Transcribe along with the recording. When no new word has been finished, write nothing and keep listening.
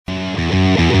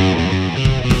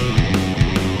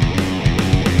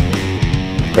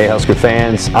Hey Husker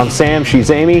fans, I'm Sam, she's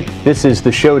Amy. This is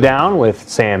The Showdown with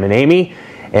Sam and Amy.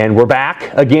 And we're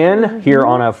back again here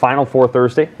on a Final Four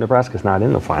Thursday. Nebraska's not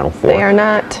in the Final Four. They are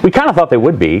not. We kind of thought they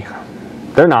would be.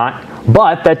 They're not.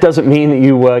 But that doesn't mean that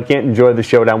you can't enjoy the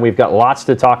showdown. We've got lots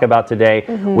to talk about today.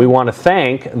 We want to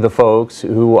thank the folks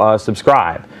who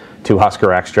subscribe to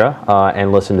Husker Extra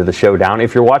and listen to the showdown.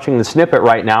 If you're watching the snippet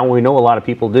right now, we know a lot of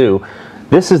people do,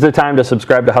 this is the time to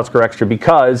subscribe to Husker Extra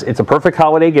because it's a perfect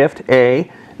holiday gift, A.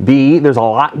 B, there's a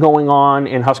lot going on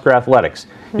in Husker athletics.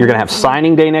 You're going to have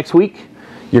signing day next week.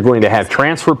 You're going to have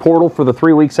transfer portal for the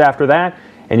 3 weeks after that.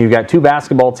 And you've got two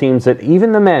basketball teams that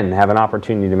even the men have an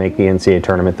opportunity to make the NCAA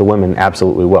tournament. The women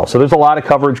absolutely will. So there's a lot of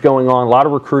coverage going on, a lot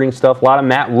of recruiting stuff, a lot of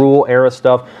Matt Rhule era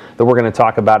stuff that we're going to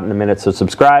talk about in a minute. So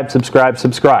subscribe to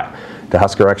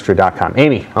HuskerExtra.com.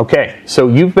 Amy, okay, so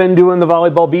you've been doing the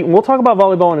volleyball beat, and we'll talk about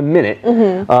volleyball in a minute.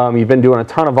 You've been doing a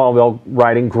ton of volleyball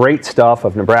writing, great stuff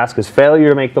of Nebraska's failure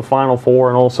to make the Final Four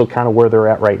and also kind of where they're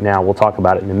at right now. We'll talk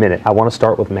about it in a minute. I want to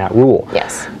start with Matt Rhule.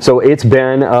 Yes. So it's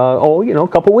been, a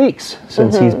couple weeks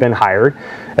since he's been hired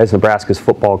as Nebraska's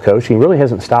football coach. He really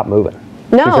hasn't stopped moving.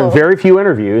 No. There's been very few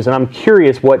interviews, and I'm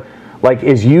curious what,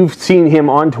 as you've seen him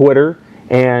on Twitter,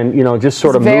 and just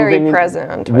sort of very moving.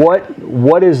 Present on Twitter.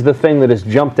 What is the thing that has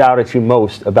jumped out at you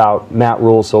most about Matt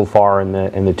Rhule so far in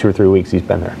the 2 or 3 weeks he's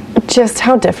been there? Just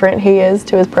how different he is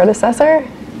to his predecessor.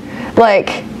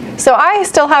 So I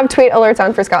still have tweet alerts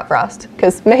on for Scott Frost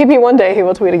because maybe one day he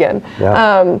will tweet again.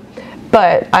 Yeah.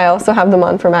 But I also have them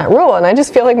on for Matt Rhule, and I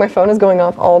just feel like my phone is going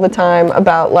off all the time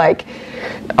about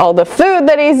all the food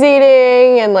that he's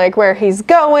eating and where he's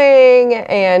going,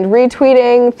 and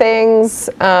retweeting things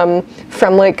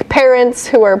from parents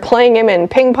who are playing him in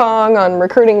ping pong on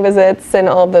recruiting visits and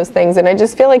all of those things. And I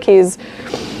just feel like he's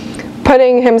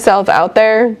putting himself out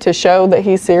there to show that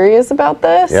he's serious about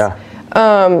this. Yeah.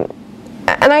 And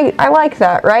I like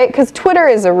that, right? Because Twitter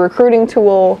is a recruiting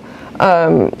tool,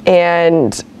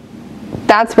 and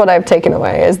that's what I've taken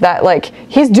away, is that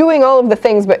he's doing all of the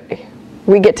things, but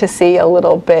we get to see a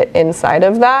little bit inside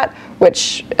of that,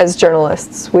 which as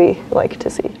journalists we like to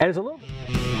see.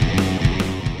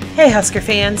 Hey Husker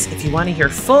fans, if you want to hear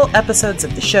full episodes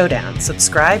of The Showdown,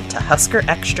 subscribe to Husker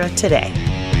Extra today.